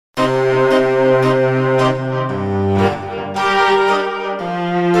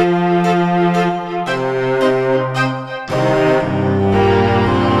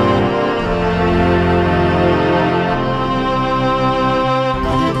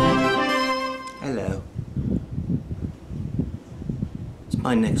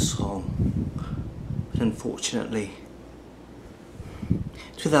my next song, but unfortunately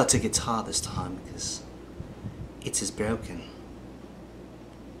it's without a guitar this time because it is broken.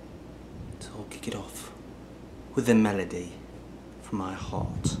 So I'll kick it off with a melody from my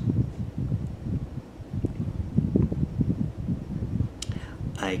heart.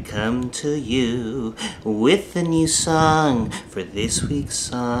 I come to you with a new song for this week's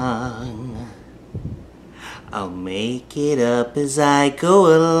song. I'll make it up as I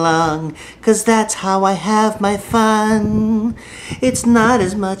go along, 'cause that's how I have my fun. It's not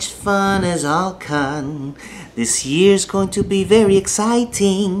as much fun as I'll con. This year's going to be very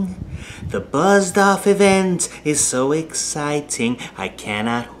exciting. The buzzed off event is so exciting. I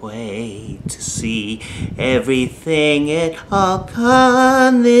cannot wait to see everything at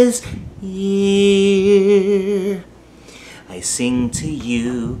AllCon this year. I sing to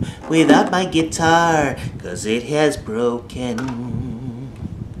you without my guitar, 'cause it has broken.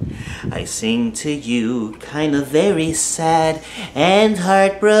 I sing to you kind of very sad and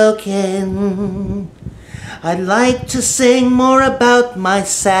heartbroken. I'd like to sing more about my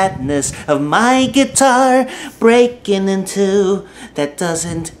sadness of my guitar breaking in two. That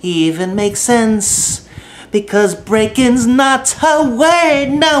doesn't even make sense, because breaking's not a word,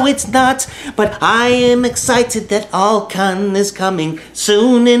 no it's not. But I am excited that AllCon is coming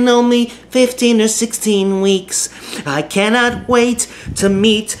soon in only 15 or 16 weeks. I cannot wait to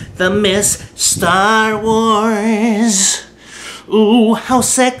meet the Miss Star Wars. Ooh, how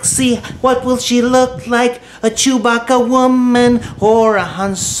sexy, what will she look like? A Chewbacca woman or a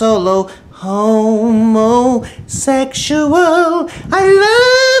Han Solo homosexual? I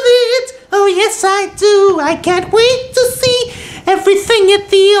love it! Oh yes I do, I can't wait to see everything at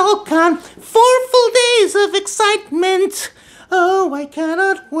the AllCon. 4 full days of excitement. Oh, I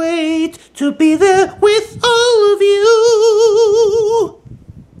cannot wait to be there with all of you.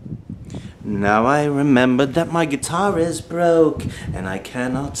 Now I remember that my guitar is broke and I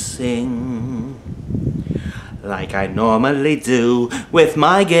cannot sing like I normally do with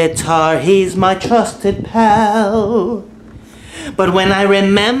my guitar. He's my trusted pal. But when I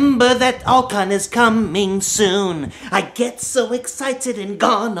remember that AllCon is coming soon, I get so excited and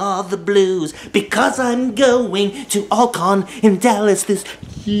gone all the blues, because I'm going to AllCon in Dallas this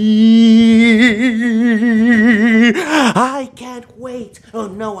year. I can't wait. Oh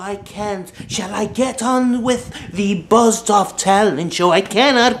no, I can't. Shall I get on with the buzzed off talent show? I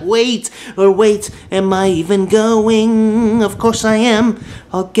cannot wait. Or wait, am I even going? Of course I am.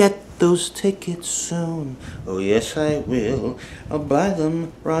 I'll get those tickets soon. Oh yes I will. I'll buy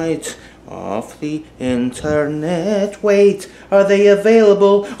them right off the internet. Wait, are they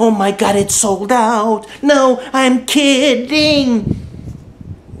available? Oh my god, it's sold out. No, I'm kidding.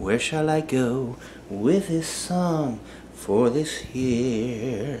 Where shall I go with this song for this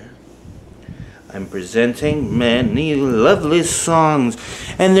year? I'm presenting many lovely songs,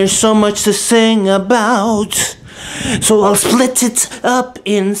 and there's so much to sing about. So I'll split it up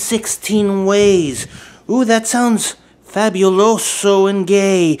in 16 ways. Ooh, that sounds fabuloso and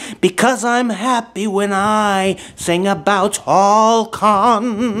gay, because I'm happy when I sing about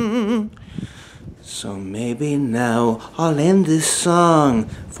AllCon. So maybe now I'll end this song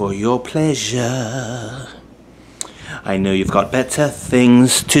for your pleasure. I know you've got better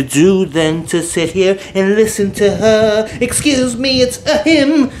things to do than to sit here and listen to her. Excuse me, it's a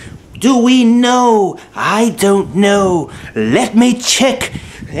hymn. Do we know? I don't know. Let me check.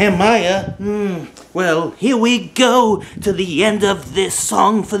 Am I a... Well, here we go to the end of this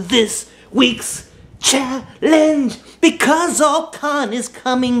song for this week's challenge. Because AllCon is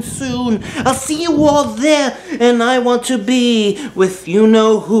coming soon. I'll see you all there, and I want to be with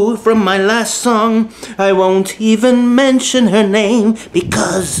you-know-who from my last song. I won't even mention her name,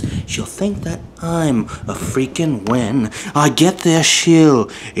 because she'll think that I'm a freakin' when I get there. She'll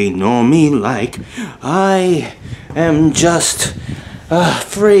ignore me like I am just a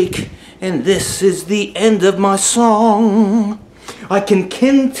freak, and this is the end of my song. I can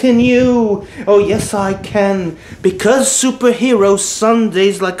continue, oh yes I can, because Superhero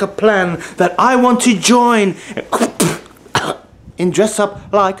Sunday's like a plan that I want to join and dress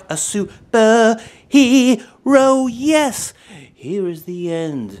up like a superhero. Yes, here is the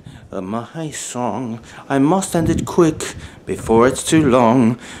end of my song. I must end it quick before it's too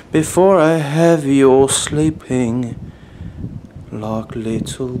long, before I have you all sleeping like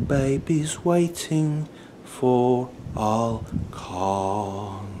little babies waiting for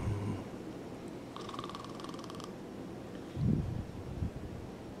AllCon.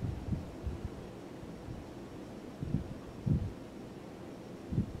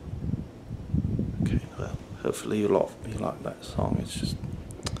 Okay, well, hopefully you like that song. It's just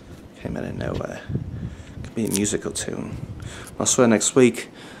came out of nowhere. Could be a musical tune. I swear next week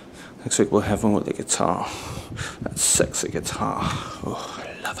we'll have one with the guitar. That sexy guitar. Oh,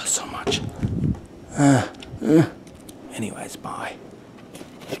 I love her so much. Anyways, bye.